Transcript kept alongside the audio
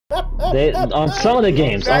On some of the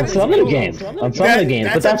games,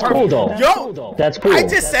 but that's cool though. Yo, that's cool. I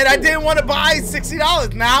just said I didn't want to buy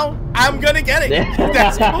 $60. Now I'm gonna get it.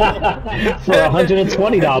 That's cool. For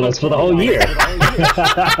 $120 for the whole year.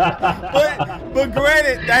 but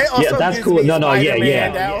granted, that also that's gives cool. me No,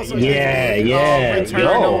 Spider-Man. That also gives me,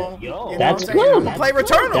 Returnal. Yo, that's good. cool. I'm gonna play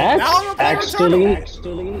Returnal.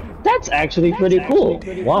 That's actually pretty cool.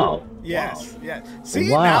 Wow. Yes. See,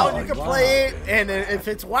 now you can play it, and if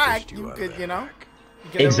it's whack, you could,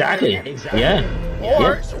 Exactly. Yeah.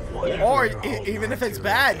 Or even if it's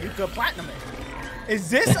bad, you could platinum it. Is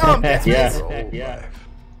this Dead Space? Yeah.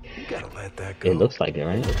 You gotta let that go. It looks like it,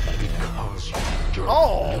 right?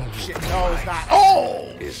 Oh shit! No, it's not. Oh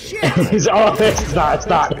shit! It's not.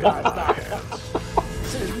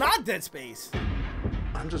 This is not Dead Space.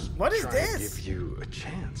 I'm just what is trying this? To give you a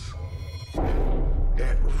chance.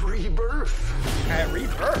 At rebirth. At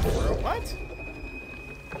rebirth, bro. What?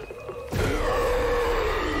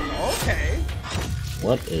 Okay.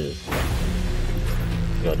 What is?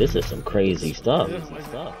 Yo, this is some crazy stuff. Yeah, this is.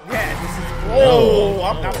 Whoa!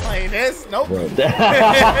 I'm not playing this. Nope. Yo.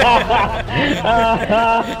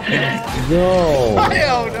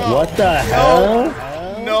 Hell no. What the hell?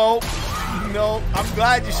 Nope. I'm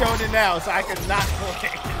glad you're showing it now, so I can not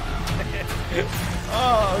play.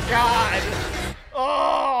 Oh God.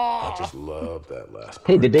 Oh. I just love that last part.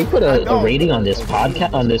 Hey, did they put a rating on this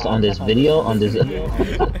podcast, on this video, on this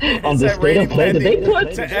on this state of play? Did they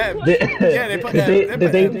put? Yeah, they put that.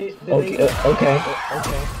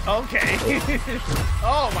 Okay.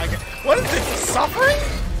 Oh my God! What is this? Suffering?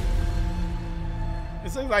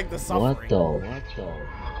 This looks like the suffering. What the?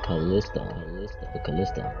 Callisto. The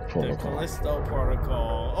Callisto Protocol. The Callisto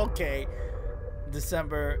Protocol. Okay.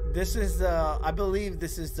 December. This is I believe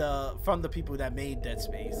this is from the people that made Dead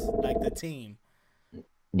Space, like the team.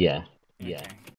 Yeah. Okay.